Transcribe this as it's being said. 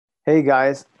Hey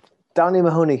guys, Donny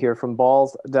Mahoney here from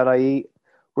Balls.ie.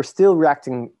 We're still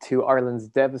reacting to Ireland's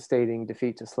devastating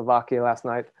defeat to Slovakia last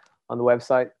night on the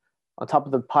website. On top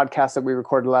of the podcast that we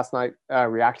recorded last night,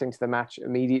 reacting to the match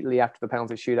immediately after the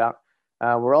penalty shootout,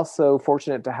 we're also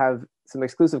fortunate to have some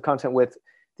exclusive content with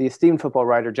the esteemed football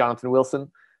writer Jonathan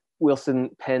Wilson. Wilson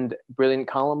penned a brilliant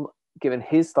column, giving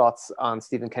his thoughts on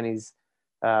Stephen Kenny's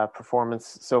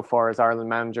performance so far as Ireland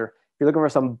manager. If you're looking for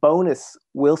some bonus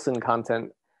Wilson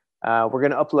content, we're going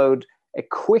to upload a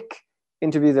quick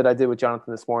interview that I did with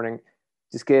Jonathan this morning,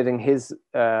 just getting his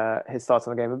thoughts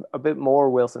on the game. A bit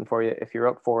more Wilson for you if you're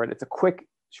up for it. It's a quick,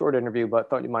 short interview, but I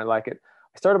thought you might like it.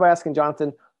 I started by asking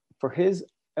Jonathan for his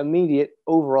immediate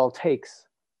overall takes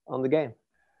on the game.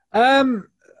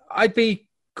 I'd be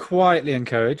quietly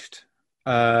encouraged.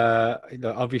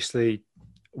 Obviously,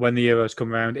 when the Euros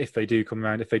come around, if they do come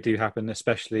around, if they do happen,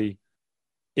 especially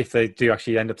if they do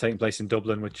actually end up taking place in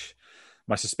Dublin, which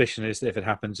my suspicion is that if it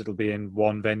happens, it'll be in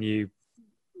one venue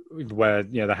where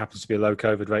there happens to be a low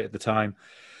COVID rate at the time.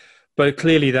 But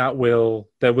clearly, there will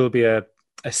be a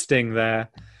sting there.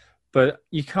 But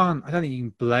I don't think you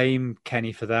can blame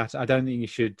Kenny for that. I don't think you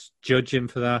should judge him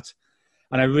for that.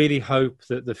 And I really hope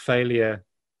that the failure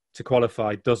to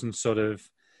qualify doesn't sort of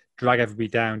drag everybody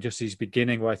down just as he's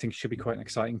beginning what I think should be quite an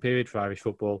exciting period for Irish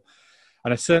football.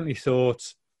 And I certainly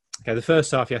thought, the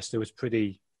first half yesterday was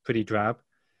pretty drab.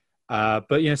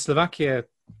 But Slovakia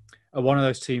are one of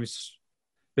those teams.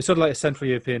 They're sort of like a Central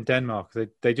European Denmark.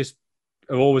 They just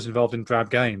are always involved in drab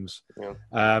games. Yeah.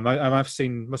 I must have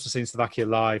seen Slovakia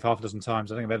live half a dozen times.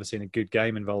 I think I've ever seen a good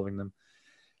game involving them.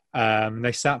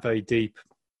 They sat very deep.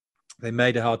 They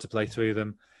made it hard to play through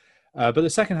them. But the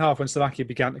second half, when Slovakia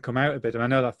began to come out a bit, and I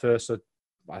know that the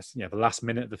last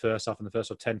minute of the first half and the first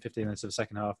 10, 15 minutes of the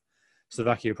second half,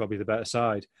 Slovakia were probably the better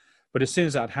side. But as soon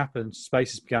as that happened,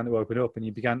 spaces began to open up, and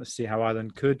you began to see how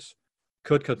Ireland could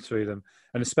cut through them.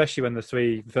 And especially when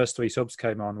the first three subs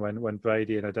came on, when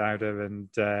Brady and O'Dowda and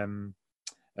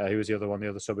who was the other one? The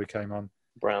other sub who came on,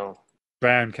 Brown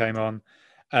came on.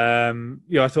 I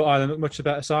thought Ireland looked much the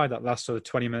better side that last sort of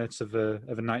 20 minutes of a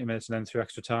 90 minutes and then through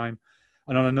extra time.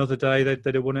 And on another day,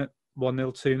 they'd have won it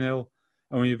 1-0, 2-0.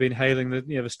 And we've been hailing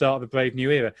the start of a brave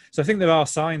new era. So I think there are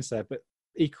signs there, but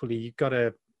equally, you got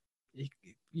to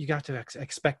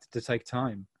expect it to take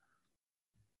time.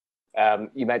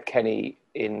 You met Kenny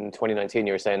in 2019,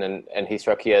 you were saying, and he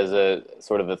struck you as a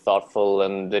sort of a thoughtful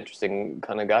and interesting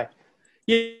kind of guy.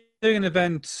 Yeah, doing an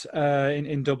event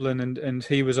in Dublin, and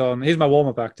he was on. He's my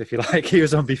warm-up act, if you like. He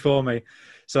was on before me,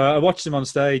 so I watched him on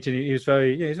stage, and he was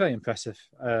very impressive.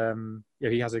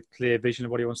 He has a clear vision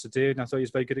of what he wants to do, and I thought he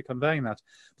was very good at conveying that.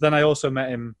 But then I also met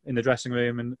him in the dressing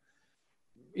room, and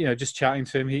just chatting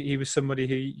to him, he was somebody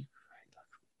who,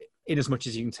 in as much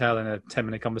as you can tell in a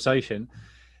 10-minute conversation,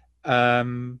 he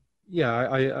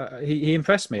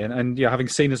impressed me, and having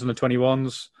seen us on the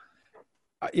 21s,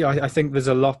 I think there's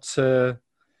a lot.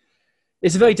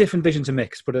 It's a very different vision to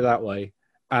mix, put it that way,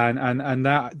 and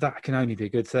that can only be a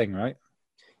good thing, right?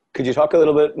 Could you talk a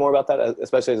little bit more about that,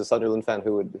 especially as a Sunderland fan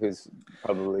who's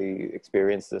probably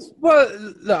experienced this? Well,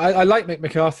 look, I like Mick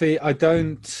McCarthy. I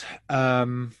don't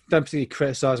particularly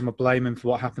criticise him or blame him for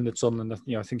what happened at Sunderland.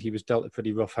 I think he was dealt a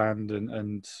pretty rough hand,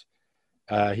 and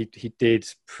he did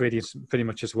pretty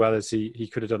much as well as he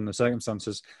could have done in the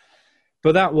circumstances.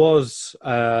 But that was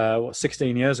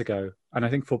 16 years ago, and I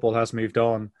think football has moved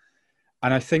on.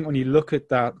 And I think when you look at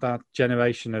that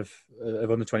generation of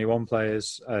under 21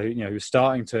 players, who are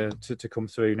starting to come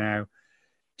through now,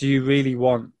 do you really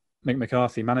want Mick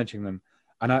McCarthy managing them?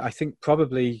 And I think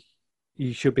probably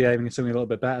you should be aiming at something a little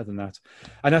bit better than that.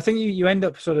 And I think you end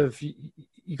up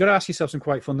you got to ask yourself some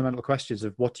quite fundamental questions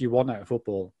of what do you want out of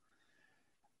football,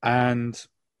 and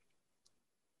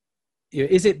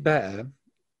is it better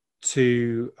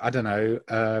to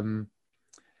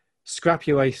scrap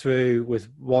your way through with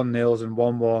 1-0s and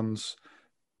 1-1s,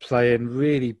 playing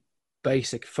really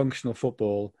basic functional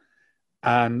football,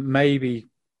 and maybe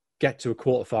get to a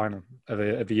quarter-final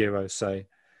of the Euros, say,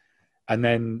 and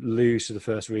then lose to the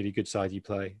first really good side you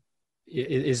play?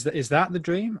 Is that the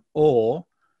dream? Or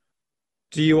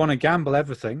do you want to gamble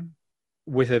everything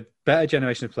with a better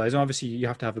generation of players? And obviously, you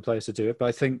have to have the players to do it, but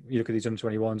I think you look at these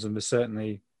under-21s and there's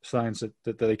certainly signs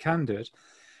that they can do it,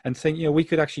 and think, we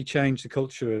could actually change the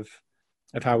culture of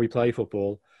how we play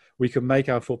football. We could make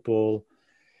our football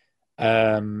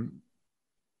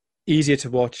easier to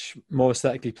watch, more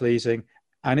aesthetically pleasing.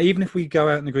 And even if we go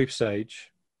out in the group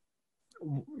stage,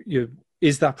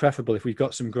 is that preferable if we've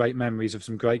got some great memories of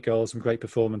some great goals, some great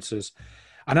performances?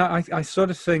 And I sort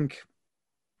of think,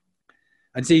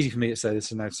 and it's easy for me to say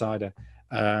this as an outsider,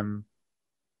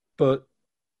 but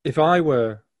if I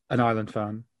were an Ireland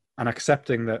fan and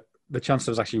accepting that the chance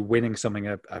of us actually winning something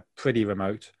are pretty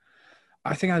remote,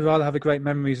 I think I'd rather have a great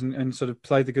memories and sort of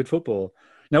play the good football.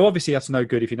 Now, obviously, that's no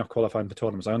good if you're not qualifying for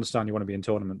tournaments. I understand you want to be in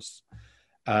tournaments.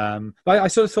 But I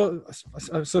sort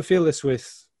of feel this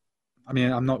with, I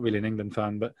mean, I'm not really an England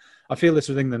fan, but I feel this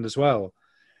with England as well.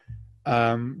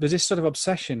 There's this sort of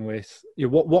obsession with, you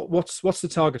know, what's the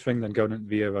target for England going into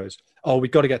the Euros? Oh,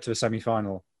 we've got to get to the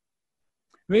semi-final.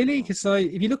 Really? Because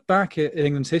if you look back at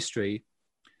England's history,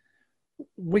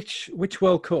 which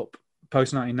World Cup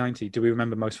post 1990 do we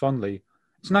remember most fondly?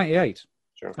 It's 98.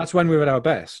 Sure. That's when we were at our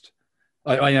best.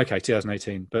 Okay,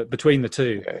 2018, but between the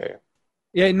two,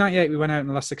 yeah, in 98 we went out in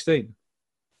the last 16,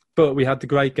 but we had the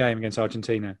great game against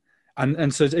Argentina,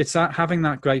 and so it's that, having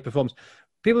that great performance.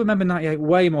 People remember 98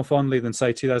 way more fondly than,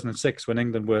 say, 2006 when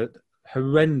England were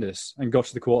horrendous and got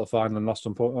to the quarterfinal and lost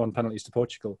on penalties to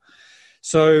Portugal.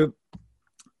 So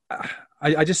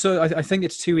I think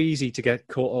it's too easy to get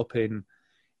caught up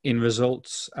in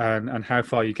results and how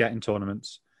far you get in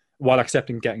tournaments while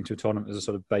accepting getting to a tournament as a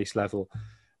sort of base level.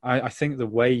 I think the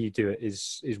way you do it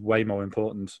is way more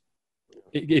important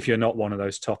if you're not one of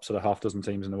those top sort of half dozen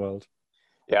teams in the world.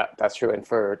 Yeah, that's true. And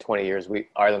for 20 years,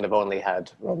 Ireland have only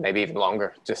had, well, maybe even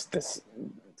longer, just this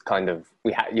kind of,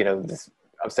 this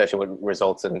obsession with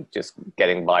results and just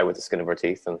getting by with the skin of our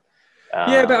teeth. And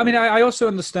yeah, but I mean, I also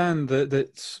understand that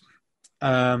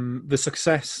the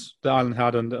success that Ireland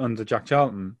had under Jack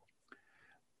Charlton,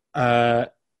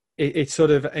 it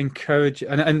sort of encouraged,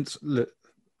 and look,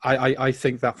 I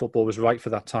think that football was right for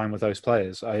that time with those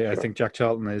players. I think Jack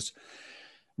Charlton is,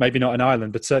 maybe not in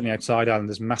Ireland, but certainly outside Ireland,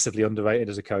 is massively underrated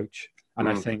as a coach. And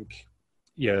I think,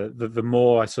 the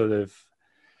more I sort of,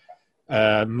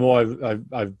 more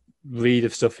I read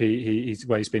of stuff where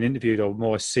he's been interviewed, or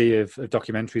more I see of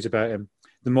documentaries about him,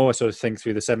 the more I sort of think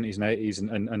through the 70s and 80s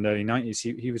and early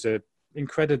 90s, he was an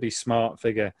incredibly smart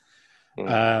figure.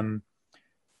 But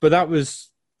that was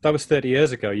 30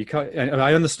 years ago. You can't, and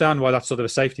I understand why that's sort of a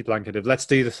safety blanket of let's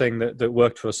do the thing that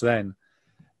worked for us then.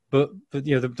 But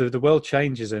the world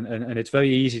changes and it's very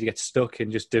easy to get stuck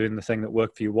in just doing the thing that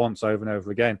worked for you once over and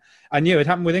over again. And it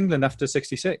happened with England after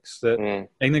 '66 that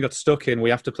England got stuck in, we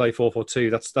have to play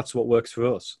 4-4-2. That's what works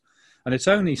for us. And it's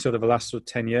only sort of the last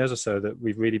 10 years or so that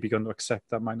we've really begun to accept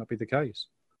that might not be the case.